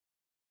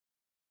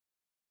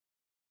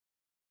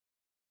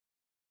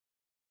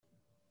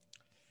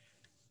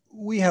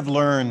We have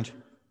learned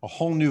a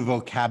whole new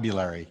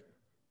vocabulary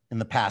in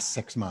the past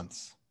 6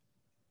 months.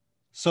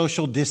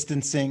 Social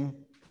distancing,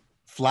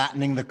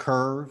 flattening the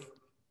curve,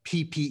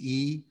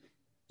 PPE,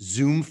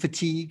 Zoom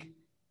fatigue,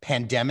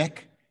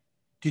 pandemic.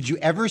 Did you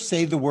ever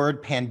say the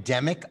word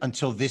pandemic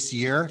until this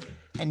year?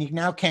 And you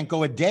now can't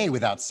go a day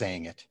without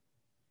saying it.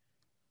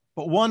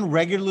 But one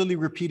regularly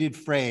repeated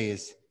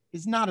phrase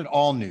is not at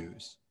all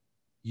news.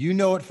 You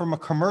know it from a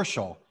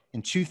commercial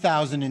in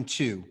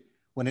 2002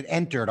 when it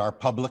entered our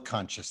public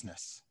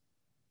consciousness.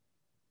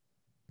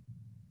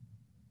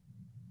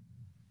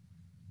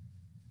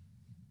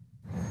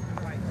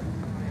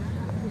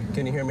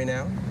 Can you hear me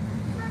now?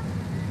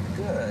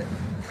 Good.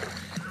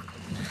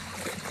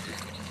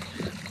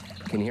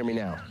 Can you hear me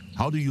now?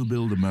 How do you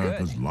build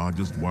America's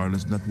largest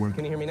wireless network?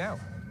 Can you hear me now?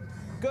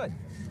 Good.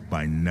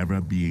 By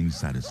never being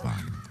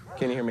satisfied.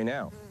 Can you hear me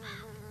now?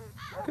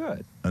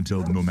 Good.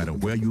 Until no matter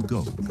where you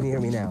go, Can you hear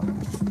me now?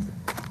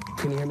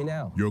 Can you hear me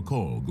now? your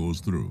call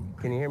goes through.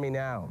 Can you hear me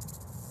now?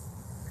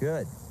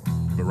 Good.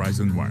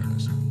 Verizon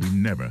Wireless. We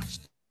never.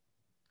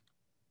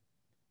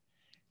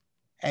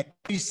 At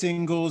every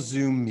single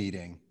Zoom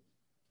meeting,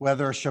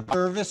 whether a Shabbat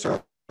service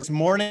or this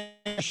morning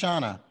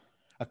Hashana,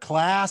 a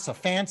class, a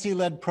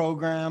fancy-led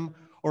program,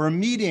 or a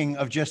meeting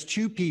of just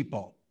two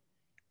people,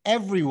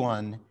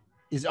 everyone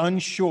is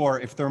unsure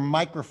if their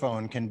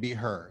microphone can be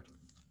heard.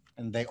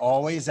 And they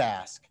always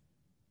ask,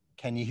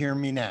 can you hear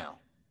me now?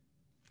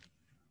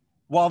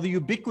 While the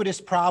ubiquitous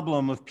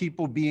problem of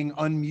people being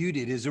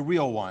unmuted is a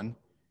real one,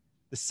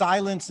 the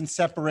silence and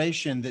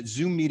separation that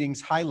Zoom meetings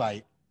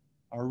highlight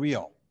are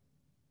real.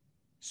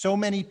 So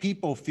many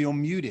people feel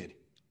muted,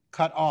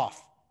 cut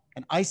off,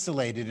 and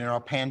isolated in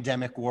our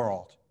pandemic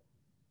world.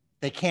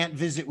 They can't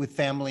visit with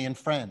family and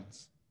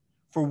friends.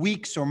 For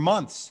weeks or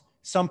months,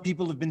 some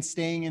people have been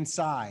staying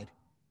inside.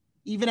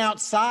 Even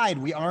outside,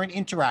 we aren't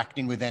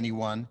interacting with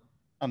anyone.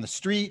 On the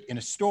street, in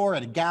a store,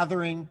 at a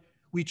gathering,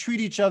 we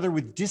treat each other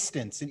with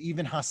distance and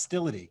even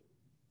hostility.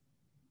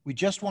 We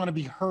just want to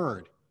be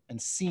heard and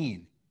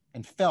seen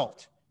and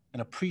felt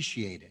and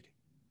appreciated.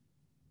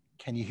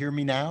 Can you hear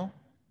me now?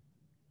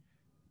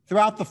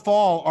 Throughout the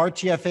fall,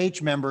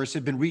 RTFH members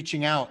have been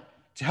reaching out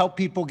to help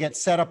people get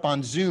set up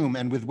on Zoom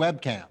and with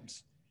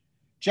webcams.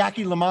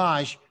 Jackie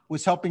Lamage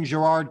was helping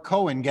Gerard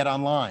Cohen get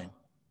online.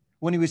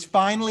 When he was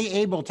finally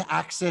able to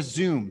access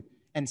Zoom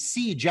and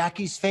see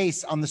Jackie's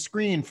face on the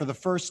screen for the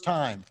first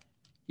time,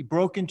 he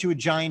broke into a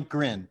giant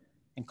grin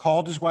and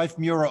called his wife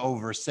Mura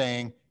over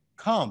saying,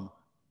 "Come,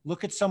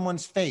 look at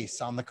someone's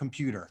face on the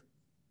computer."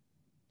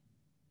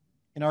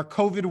 In our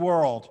COVID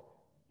world,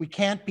 we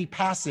can't be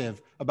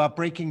passive about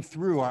breaking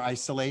through our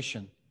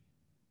isolation.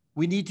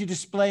 We need to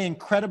display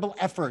incredible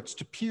efforts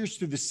to pierce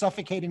through the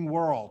suffocating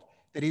world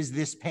that is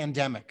this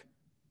pandemic.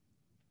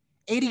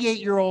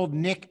 88-year-old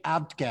Nick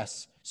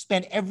Abtkes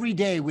spent every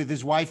day with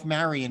his wife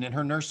Marion in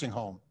her nursing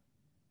home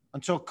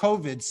until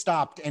COVID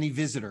stopped any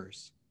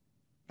visitors.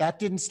 That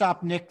didn't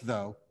stop Nick,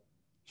 though.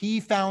 He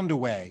found a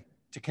way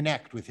to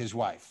connect with his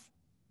wife.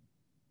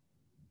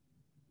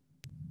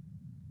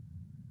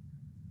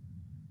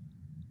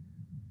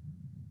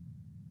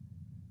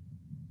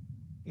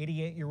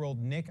 "88-year-old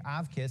Nick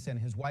Avkis and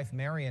his wife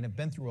Marion have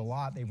been through a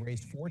lot. They've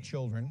raised 4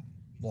 children,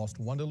 lost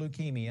 1 to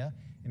leukemia,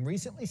 and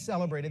recently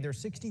celebrated their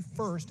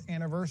 61st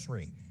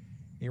anniversary.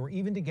 They were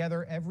even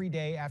together every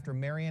day after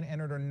Marion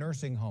entered a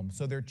nursing home.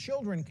 So their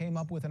children came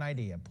up with an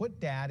idea. Put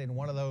Dad in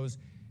one of those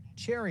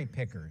cherry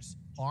pickers,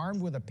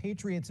 armed with a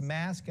Patriots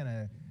mask and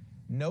a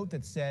note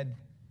that said,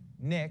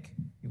 Nick,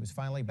 he was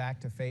finally back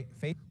to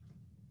faith.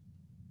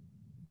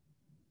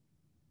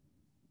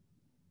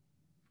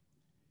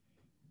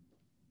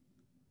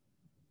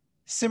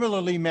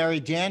 Similarly, Mary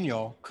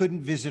Daniel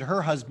couldn't visit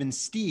her husband,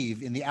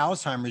 Steve, in the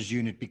Alzheimer's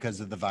unit because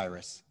of the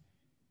virus.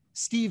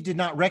 Steve did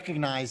not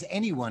recognize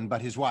anyone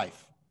but his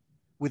wife.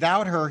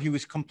 Without her, he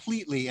was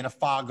completely in a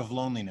fog of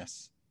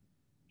loneliness.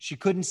 She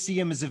couldn't see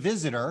him as a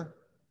visitor,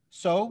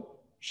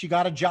 so she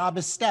got a job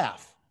as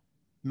staff.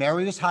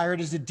 Mary was hired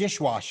as a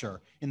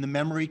dishwasher in the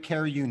memory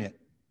care unit.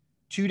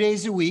 2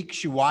 days a week,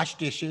 she washed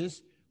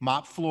dishes,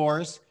 mopped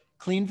floors,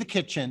 cleaned the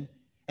kitchen,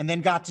 and then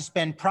got to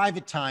spend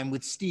private time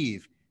with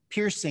Steve,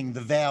 piercing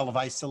the veil of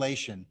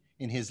isolation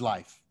in his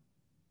life.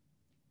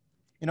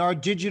 In our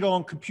digital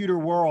and computer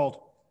world,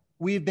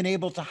 we have been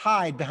able to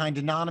hide behind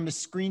anonymous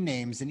screen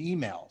names and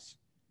emails.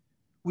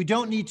 We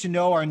don't need to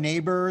know our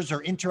neighbors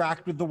or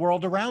interact with the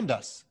world around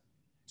us.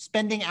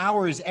 Spending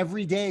hours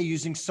every day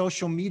using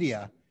social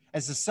media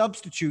as a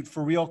substitute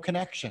for real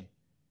connection,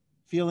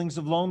 feelings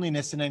of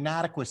loneliness and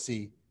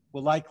inadequacy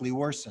will likely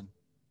worsen.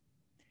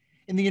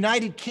 In the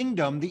United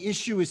Kingdom, the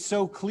issue is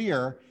so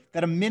clear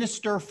that a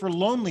minister for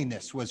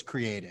loneliness was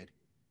created.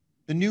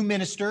 The new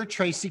minister,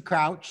 Tracy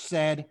Crouch,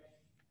 said,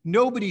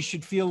 "Nobody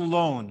should feel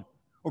alone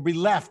or be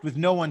left with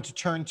no one to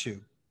turn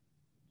to.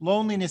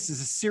 Loneliness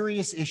is a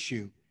serious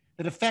issue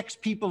that affects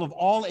people of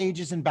all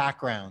ages and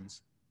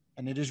backgrounds,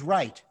 and it is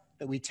right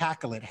that we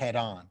tackle it head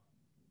on."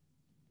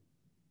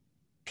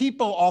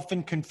 People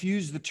often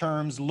confuse the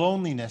terms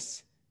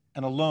loneliness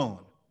and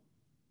alone.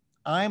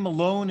 I'm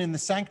alone in the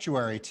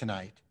sanctuary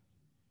tonight,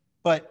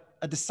 but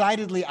a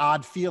decidedly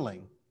odd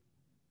feeling.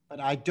 But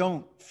I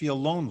don't feel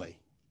lonely.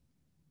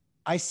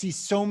 I see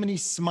so many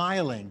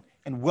smiling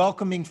and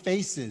welcoming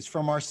faces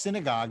from our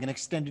synagogue and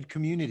extended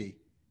community.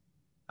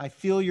 I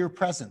feel your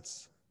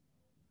presence.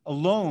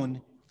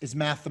 Alone is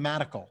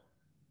mathematical.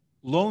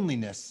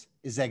 Loneliness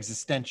is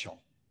existential.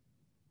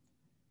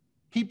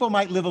 People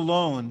might live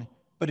alone,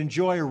 but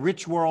enjoy a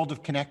rich world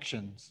of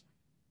connections.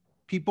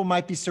 People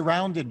might be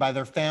surrounded by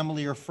their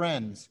family or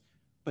friends,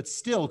 but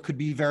still could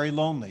be very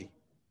lonely.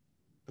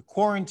 The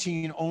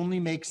quarantine only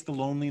makes the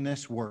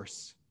loneliness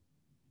worse.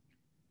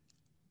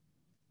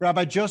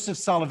 Rabbi Joseph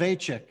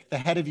Soloveitchik, the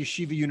head of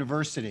Yeshiva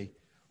University,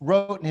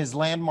 wrote in his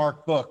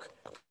landmark book,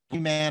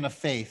 Man of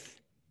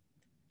Faith,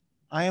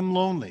 I am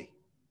lonely.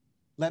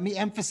 Let me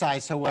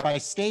emphasize, however, by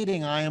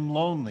stating I am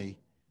lonely,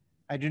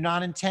 I do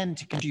not intend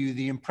to give you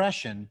the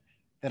impression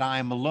that I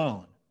am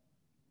alone.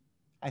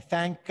 I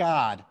thank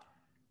God,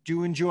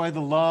 do enjoy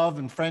the love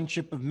and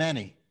friendship of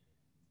many.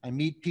 I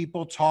meet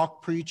people,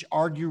 talk, preach,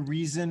 argue,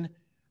 reason.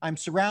 I'm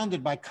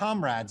surrounded by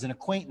comrades and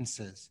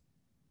acquaintances.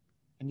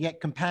 And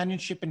yet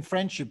companionship and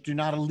friendship do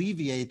not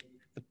alleviate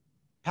the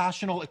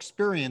passional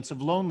experience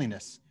of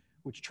loneliness,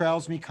 which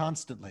trails me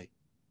constantly.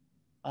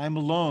 I am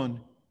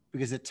alone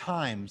because at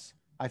times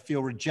I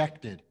feel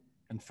rejected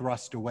and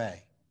thrust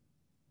away.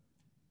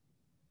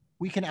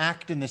 We can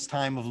act in this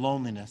time of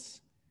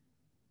loneliness.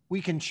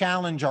 We can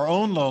challenge our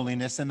own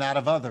loneliness and that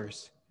of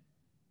others.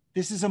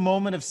 This is a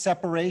moment of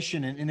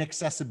separation and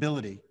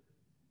inaccessibility.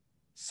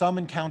 Some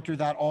encounter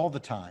that all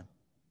the time.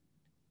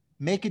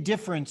 Make a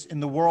difference in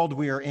the world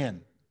we are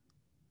in.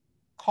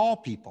 Call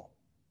people.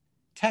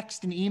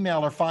 Text and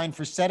email are fine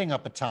for setting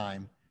up a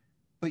time,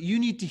 but you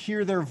need to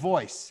hear their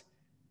voice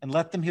and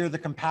let them hear the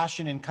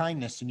compassion and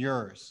kindness in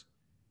yours.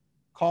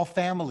 Call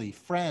family,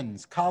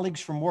 friends,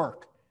 colleagues from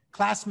work,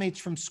 classmates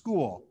from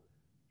school.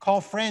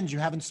 Call friends you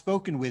haven't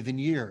spoken with in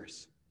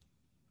years.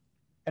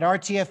 At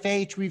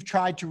RTFH, we've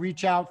tried to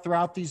reach out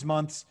throughout these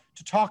months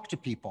to talk to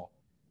people,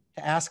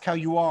 to ask how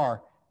you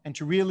are, and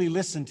to really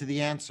listen to the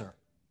answer.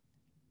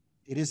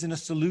 It isn't a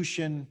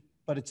solution,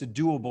 but it's a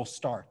doable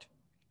start.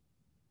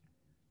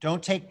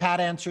 Don't take pat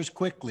answers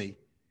quickly.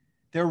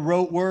 They're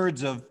rote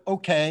words of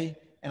okay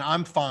and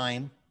I'm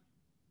fine.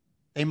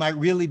 They might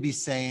really be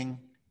saying,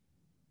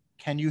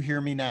 can you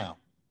hear me now?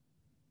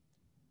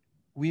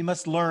 We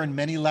must learn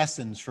many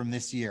lessons from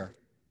this year,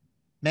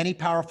 many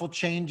powerful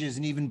changes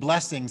and even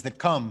blessings that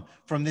come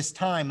from this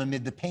time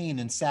amid the pain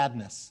and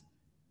sadness.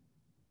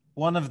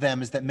 One of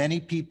them is that many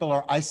people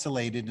are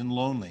isolated and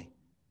lonely,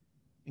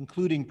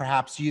 including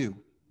perhaps you.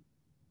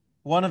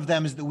 One of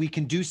them is that we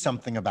can do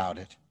something about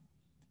it.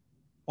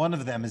 One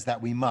of them is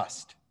that we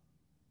must.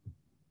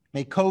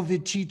 May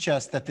COVID teach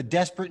us that the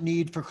desperate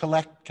need for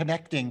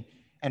connecting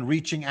and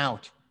reaching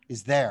out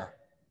is there.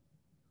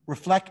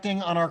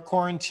 Reflecting on our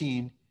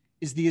quarantine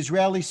is the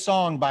Israeli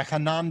song by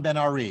Hanan Ben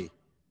Ari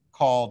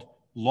called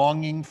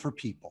Longing for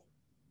People.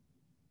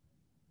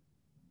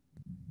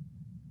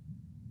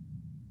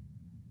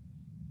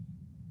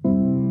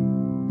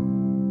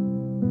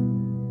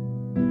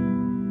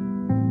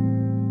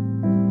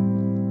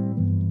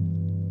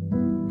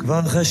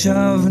 כבר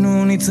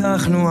חשבנו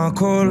ניצחנו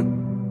הכל,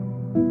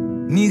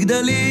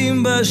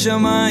 מגדלים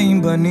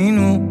בשמיים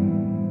בנינו,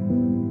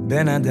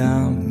 בן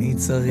אדם מי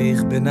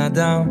צריך בן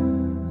אדם,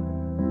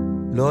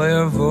 לא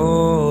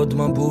יבוא עוד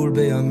מבול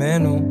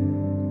בימינו,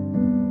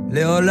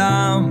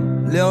 לעולם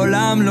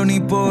לעולם לא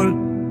ניפול,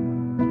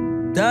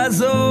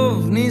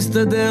 תעזוב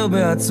נסתדר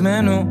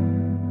בעצמנו,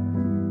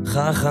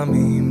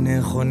 חכמים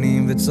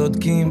נכונים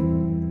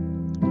וצודקים,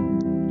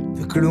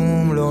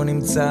 וכלום לא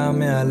נמצא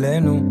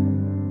מעלינו,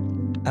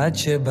 עד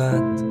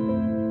שבאת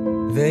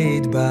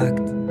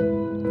והדבקת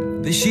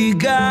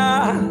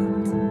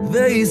ושיגעת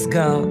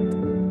והזכרת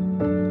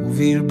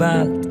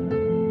ובלבלת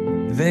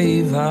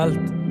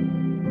והבהלת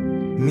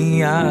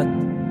מיד.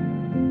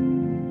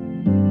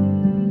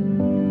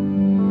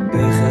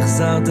 איך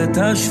החזרת את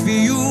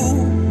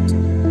השפיות,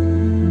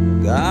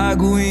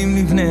 געגועים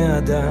לבני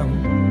אדם,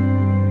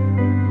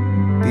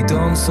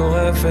 פתאום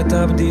שורפת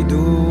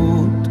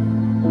הבדידות,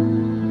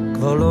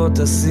 כבר לא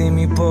תשים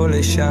מפה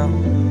לשם,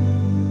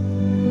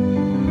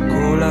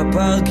 כל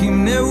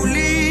הפארקים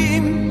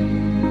נעולים,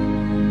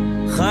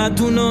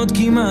 חתונות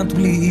כמעט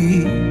בלי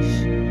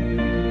איש,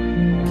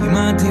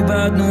 כמעט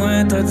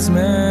איבדנו את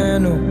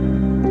עצמנו,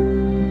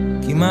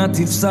 כמעט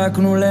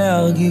הפסקנו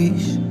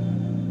להרגיש.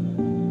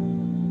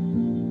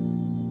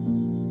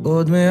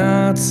 עוד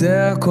מעט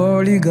זה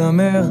הכל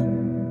ייגמר,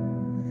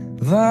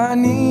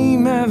 ואני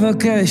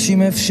מבקש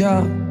אם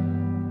אפשר,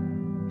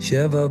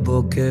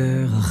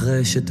 שבבוקר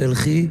אחרי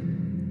שתלכי,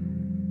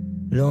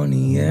 לא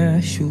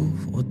נהיה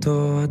שוב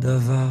אותו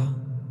הדבר.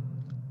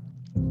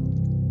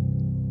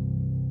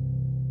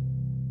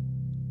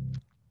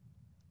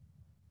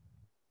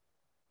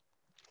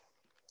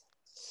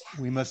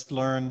 We must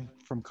learn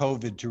from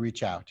COVID to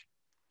reach out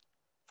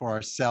for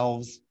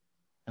ourselves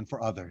and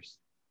for others,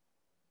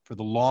 for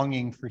the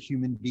longing for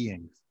human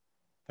beings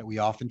that we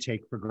often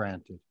take for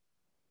granted.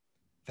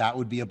 That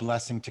would be a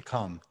blessing to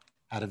come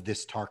out of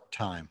this dark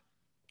time.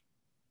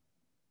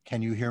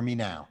 Can you hear me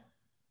now?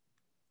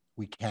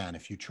 We can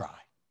if you try.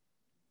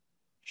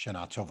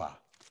 Shana Tova.